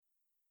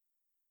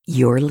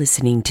You're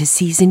listening to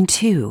Season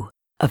 2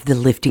 of the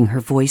Lifting Her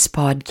Voice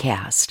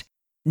podcast.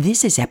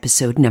 This is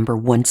episode number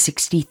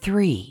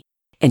 163,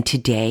 and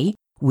today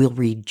we'll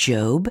read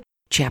Job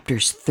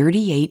chapters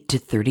 38 to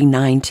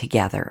 39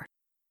 together.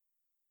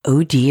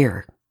 Oh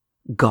dear,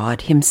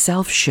 God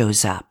himself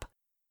shows up,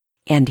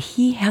 and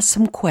he has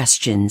some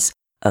questions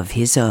of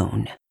his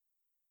own.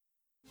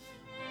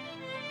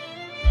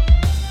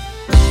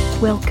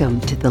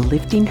 Welcome to the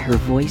Lifting Her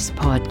Voice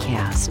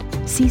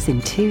podcast, Season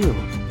 2.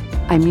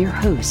 I'm your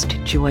host,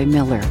 Joy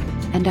Miller,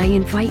 and I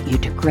invite you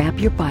to grab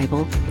your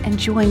Bible and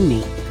join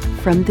me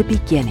from the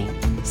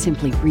beginning,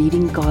 simply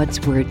reading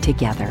God's Word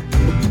together.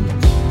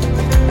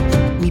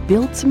 We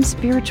built some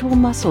spiritual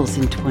muscles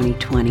in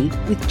 2020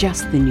 with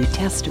just the New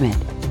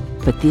Testament,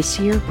 but this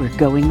year we're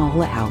going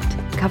all out,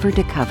 cover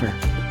to cover,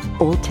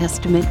 Old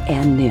Testament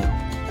and New.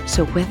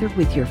 So whether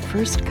with your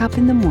first cup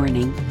in the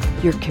morning,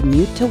 your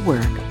commute to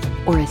work,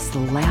 or as the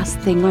last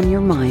thing on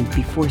your mind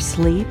before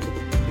sleep,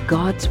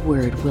 God's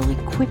Word will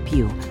equip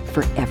you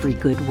for every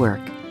good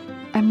work.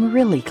 I'm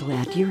really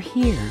glad you're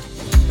here.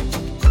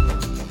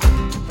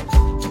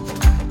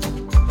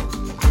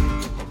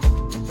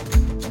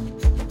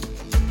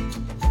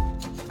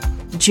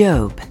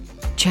 Job,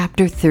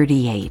 chapter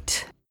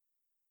 38.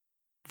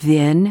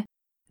 Then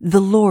the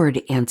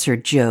Lord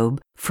answered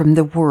Job from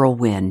the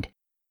whirlwind.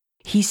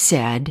 He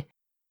said,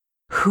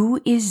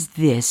 "Who is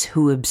this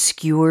who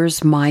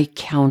obscures my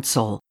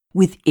counsel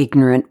with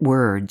ignorant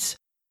words?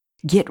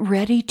 Get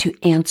ready to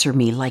answer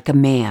me like a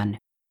man.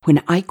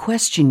 When I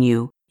question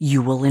you,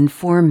 you will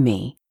inform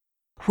me.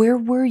 Where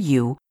were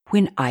you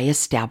when I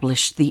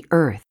established the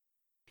earth?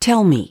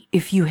 Tell me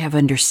if you have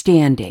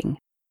understanding.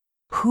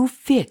 Who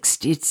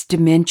fixed its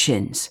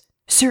dimensions?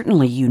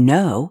 Certainly you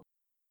know.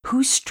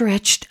 Who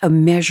stretched a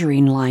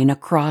measuring line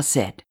across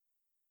it?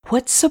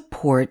 What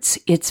supports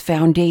its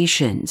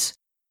foundations?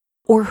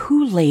 Or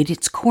who laid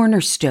its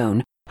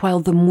cornerstone while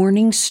the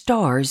morning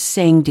stars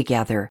sang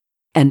together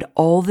and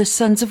all the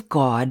sons of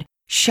God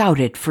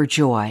shouted for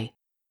joy?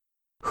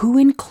 Who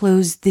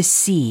enclosed the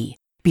sea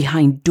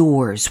behind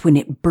doors when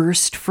it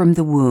burst from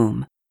the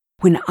womb,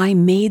 when I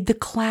made the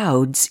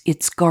clouds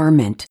its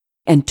garment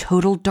and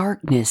total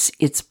darkness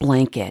its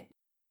blanket,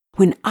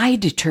 when I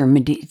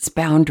determined its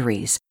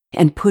boundaries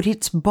and put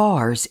its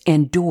bars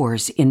and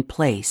doors in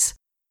place,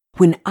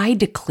 when I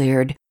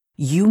declared,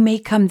 you may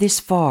come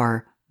this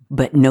far,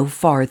 but no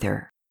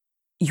farther?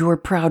 Your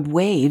proud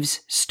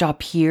waves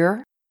stop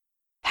here?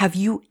 Have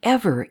you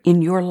ever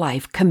in your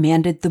life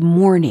commanded the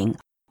morning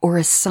or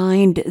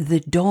assigned the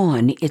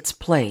dawn its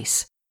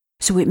place,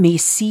 so it may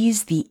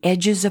seize the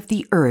edges of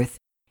the earth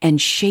and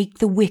shake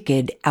the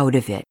wicked out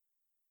of it?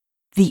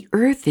 The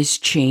earth is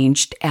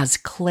changed as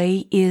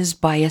clay is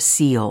by a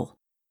seal.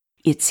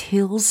 Its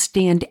hills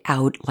stand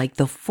out like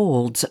the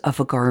folds of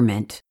a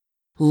garment.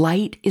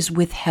 Light is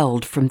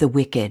withheld from the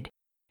wicked,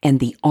 and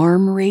the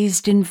arm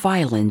raised in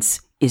violence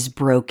is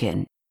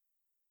broken.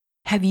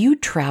 Have you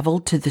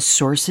traveled to the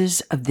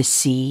sources of the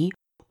sea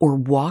or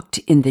walked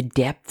in the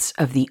depths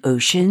of the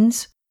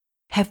oceans?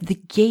 Have the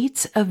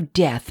gates of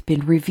death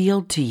been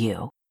revealed to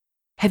you?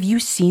 Have you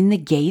seen the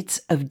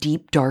gates of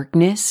deep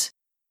darkness?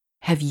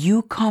 Have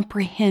you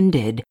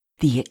comprehended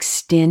the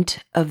extent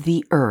of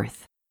the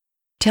earth?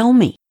 Tell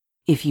me,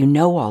 if you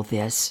know all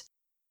this,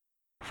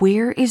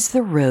 where is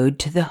the road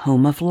to the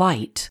home of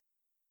light?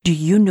 Do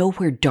you know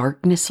where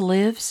darkness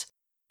lives,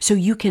 so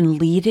you can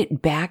lead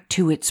it back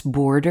to its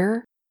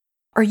border?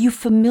 Are you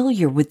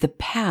familiar with the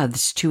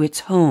paths to its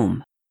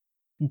home?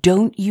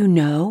 Don't you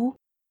know?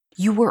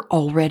 You were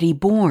already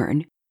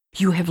born.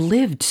 You have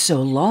lived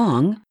so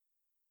long.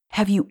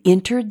 Have you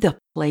entered the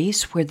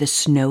place where the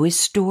snow is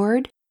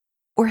stored?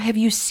 Or have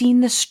you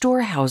seen the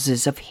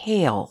storehouses of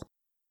hail,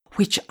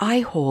 which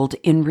I hold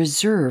in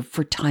reserve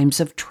for times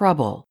of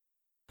trouble,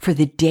 for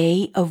the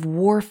day of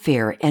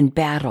warfare and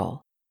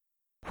battle?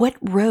 What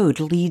road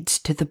leads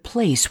to the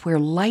place where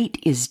light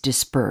is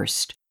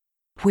dispersed?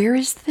 Where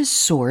is the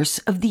source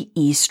of the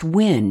east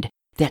wind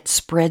that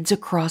spreads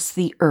across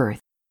the earth?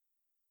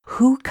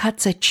 Who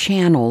cuts a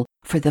channel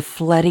for the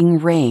flooding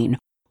rain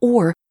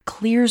or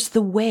clears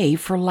the way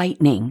for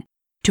lightning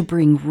to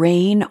bring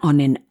rain on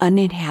an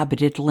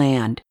uninhabited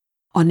land,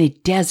 on a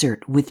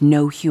desert with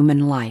no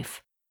human life,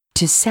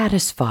 to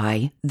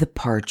satisfy the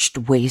parched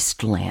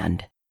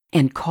wasteland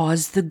and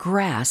cause the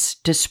grass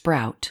to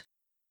sprout?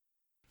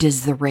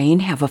 Does the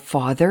rain have a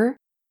father?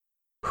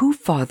 Who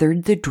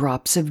fathered the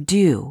drops of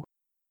dew?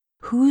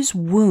 Whose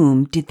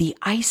womb did the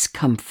ice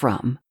come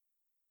from?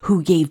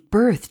 Who gave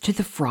birth to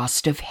the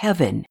frost of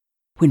heaven,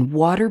 when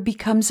water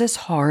becomes as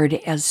hard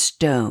as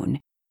stone,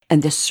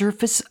 and the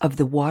surface of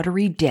the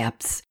watery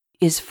depths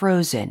is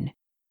frozen?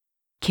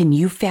 Can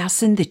you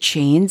fasten the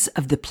chains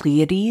of the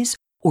Pleiades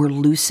or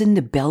loosen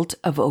the belt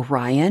of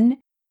Orion?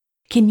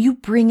 Can you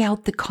bring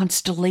out the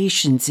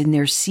constellations in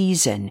their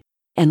season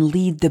and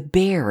lead the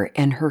bear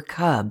and her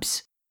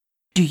cubs?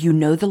 Do you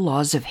know the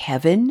laws of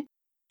heaven?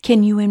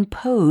 Can you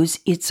impose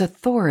its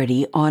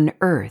authority on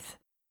earth?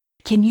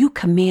 Can you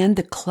command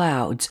the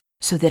clouds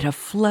so that a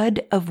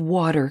flood of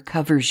water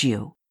covers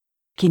you?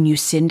 Can you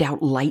send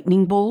out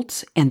lightning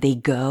bolts and they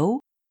go?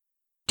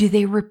 Do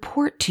they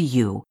report to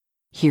you,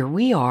 "Here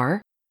we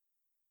are"?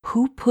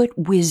 Who put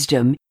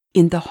wisdom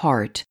in the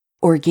heart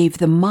or gave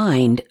the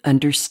mind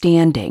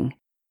understanding?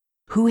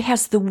 Who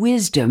has the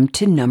wisdom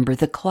to number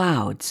the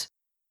clouds?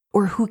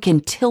 Or who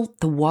can tilt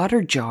the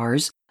water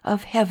jars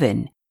of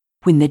heaven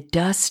when the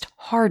dust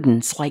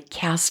hardens like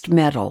cast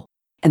metal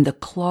and the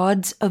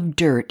clods of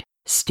dirt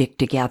stick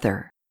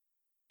together?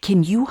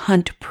 Can you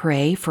hunt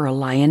prey for a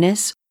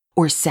lioness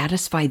or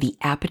satisfy the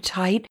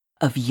appetite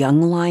of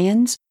young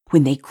lions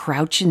when they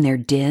crouch in their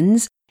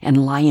dens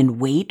and lie in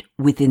wait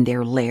within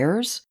their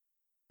lairs?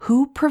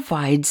 Who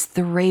provides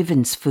the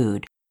raven's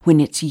food when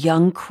its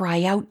young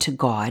cry out to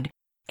God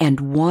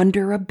and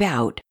wander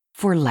about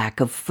for lack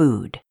of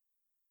food?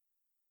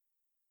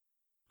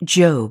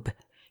 Job,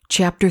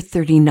 chapter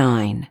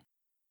 39.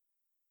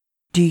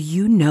 Do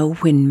you know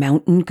when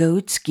mountain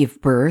goats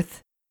give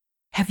birth?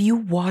 Have you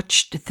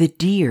watched the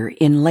deer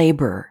in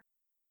labor?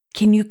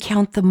 Can you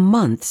count the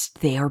months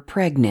they are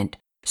pregnant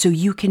so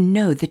you can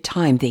know the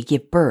time they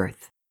give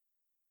birth?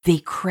 They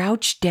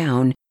crouch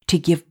down to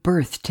give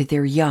birth to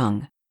their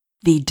young.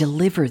 They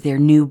deliver their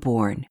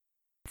newborn.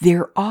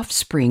 Their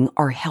offspring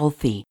are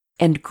healthy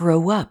and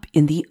grow up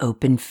in the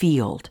open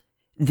field.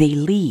 They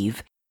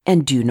leave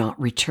and do not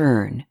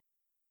return.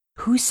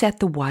 Who set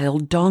the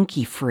wild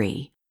donkey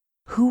free?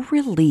 Who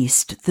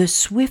released the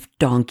swift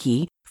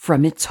donkey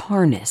from its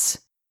harness?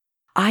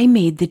 I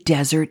made the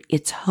desert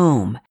its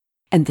home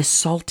and the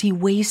salty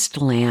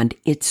wasteland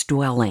its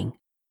dwelling.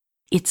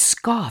 It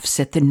scoffs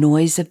at the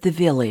noise of the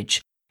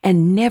village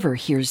and never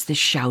hears the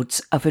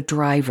shouts of a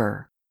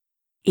driver.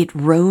 It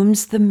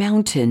roams the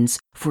mountains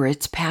for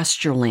its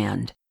pasture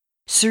land,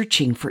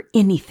 searching for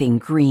anything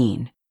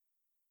green.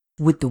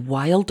 Would the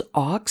wild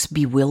ox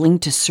be willing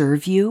to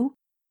serve you?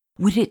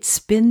 Would it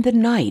spend the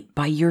night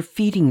by your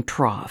feeding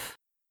trough?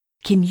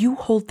 Can you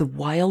hold the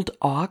wild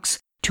ox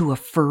to a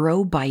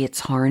furrow by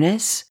its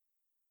harness?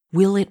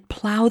 Will it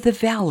plow the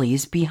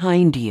valleys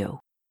behind you?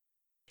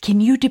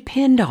 Can you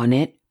depend on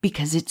it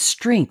because its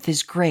strength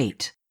is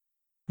great?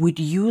 Would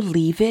you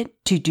leave it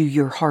to do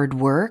your hard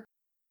work?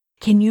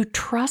 Can you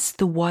trust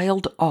the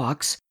wild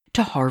ox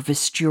to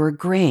harvest your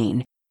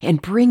grain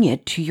and bring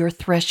it to your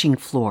threshing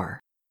floor?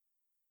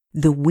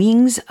 The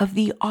wings of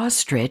the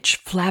ostrich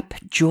flap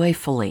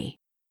joyfully,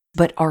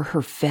 but are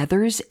her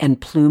feathers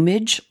and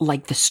plumage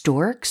like the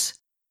stork's?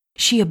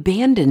 She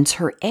abandons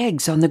her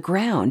eggs on the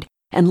ground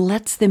and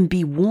lets them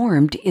be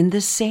warmed in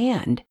the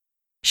sand.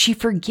 She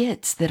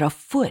forgets that a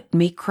foot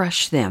may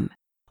crush them,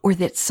 or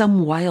that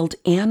some wild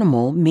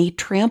animal may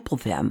trample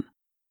them.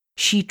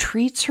 She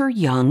treats her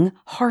young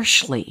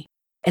harshly,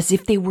 as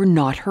if they were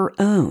not her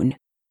own,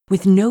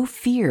 with no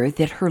fear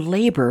that her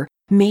labor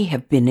may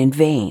have been in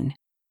vain.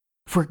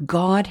 For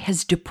God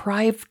has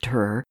deprived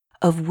her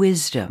of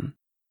wisdom.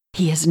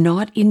 He has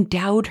not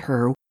endowed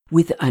her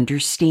with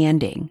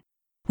understanding.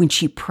 When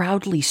she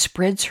proudly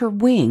spreads her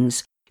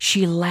wings,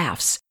 she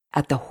laughs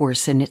at the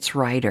horse and its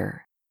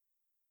rider.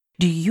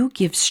 Do you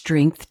give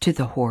strength to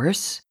the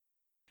horse?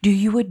 Do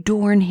you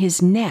adorn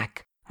his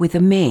neck with a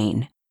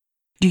mane?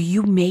 Do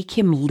you make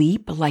him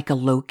leap like a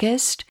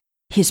locust?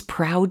 His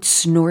proud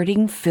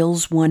snorting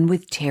fills one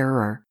with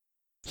terror.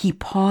 He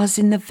paws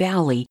in the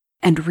valley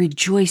and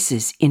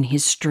rejoices in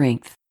his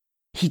strength.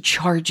 He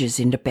charges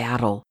into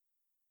battle.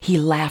 He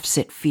laughs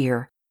at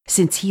fear,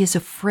 since he is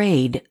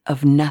afraid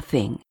of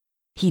nothing.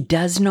 He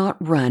does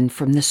not run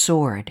from the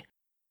sword.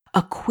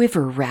 A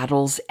quiver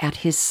rattles at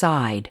his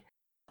side,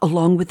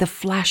 along with a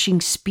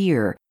flashing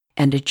spear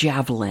and a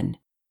javelin.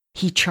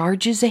 He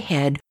charges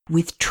ahead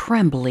with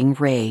trembling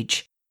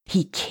rage.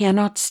 He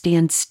cannot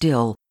stand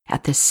still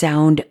at the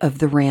sound of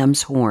the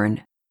ram's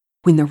horn.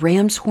 When the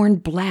ram's horn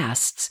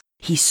blasts,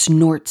 he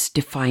snorts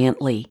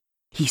defiantly.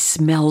 He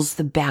smells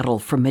the battle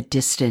from a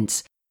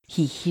distance.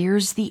 He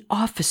hears the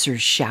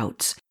officers'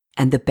 shouts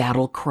and the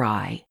battle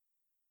cry.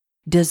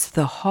 Does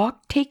the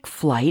hawk take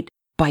flight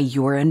by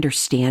your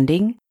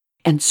understanding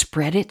and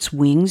spread its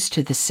wings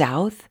to the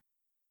south?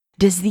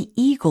 Does the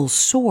eagle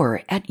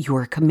soar at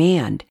your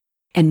command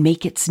and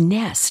make its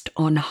nest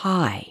on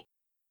high?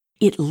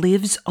 It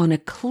lives on a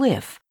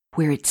cliff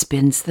where it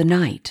spends the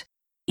night.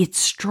 Its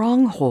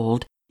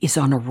stronghold is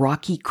on a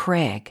rocky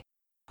crag.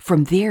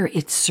 From there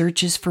it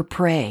searches for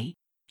prey.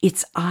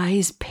 Its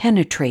eyes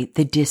penetrate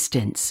the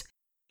distance.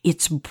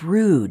 Its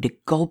brood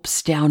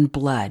gulps down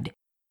blood,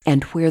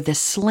 and where the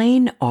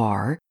slain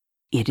are,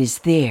 it is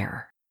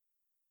there.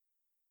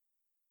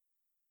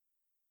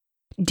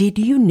 Did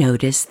you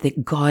notice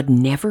that God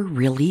never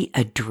really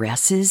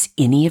addresses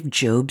any of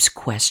Job's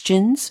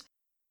questions?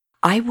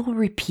 I will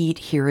repeat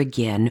here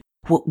again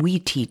what we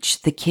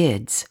teach the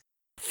kids.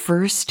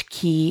 First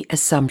key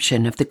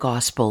assumption of the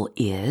gospel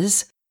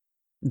is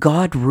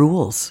God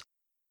rules.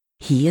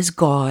 He is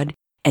God,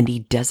 and he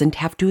doesn't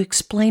have to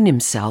explain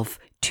himself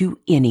to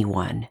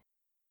anyone.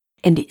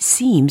 And it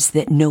seems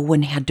that no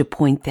one had to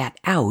point that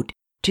out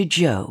to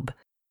Job.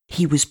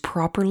 He was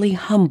properly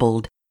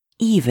humbled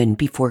even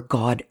before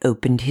God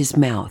opened his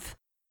mouth.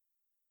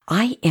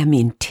 I am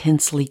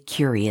intensely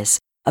curious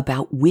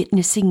about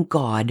witnessing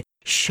God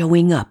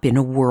showing up in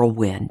a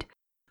whirlwind.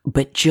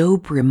 But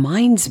Job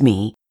reminds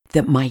me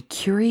that my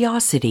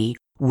curiosity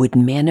would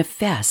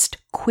manifest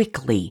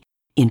quickly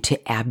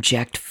into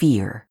abject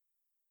fear.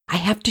 I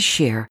have to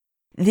share,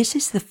 this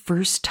is the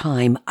first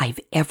time I've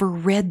ever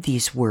read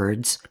these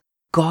words,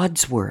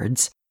 God's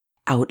words,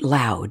 out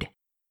loud.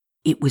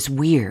 It was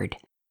weird.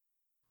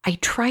 I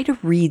try to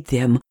read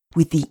them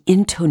with the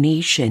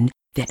intonation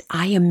that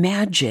I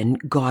imagine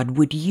God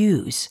would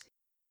use,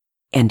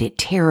 and it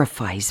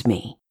terrifies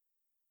me.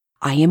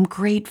 I am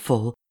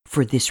grateful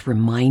for this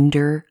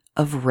reminder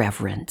of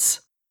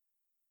reverence.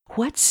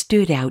 What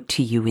stood out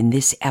to you in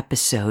this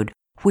episode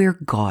where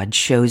God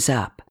shows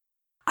up?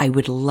 I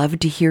would love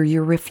to hear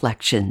your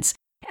reflections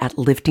at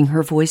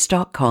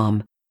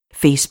liftinghervoice.com,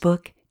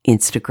 Facebook,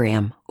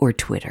 Instagram, or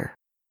Twitter.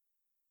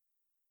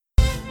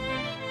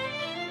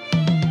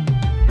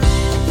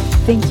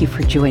 Thank you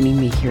for joining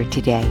me here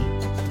today.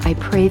 I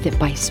pray that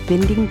by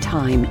spending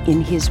time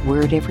in His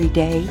Word every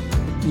day,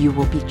 you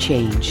will be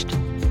changed.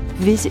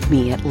 Visit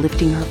me at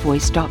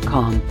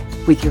liftinghervoice.com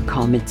with your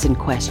comments and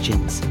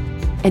questions.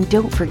 And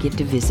don't forget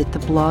to visit the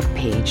blog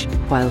page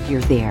while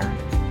you're there.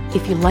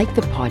 If you like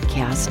the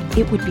podcast,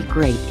 it would be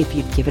great if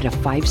you'd give it a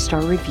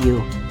 5-star review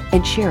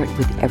and share it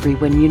with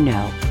everyone you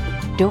know.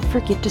 Don't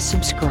forget to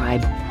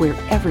subscribe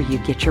wherever you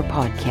get your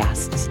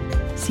podcasts.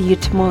 See you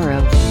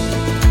tomorrow.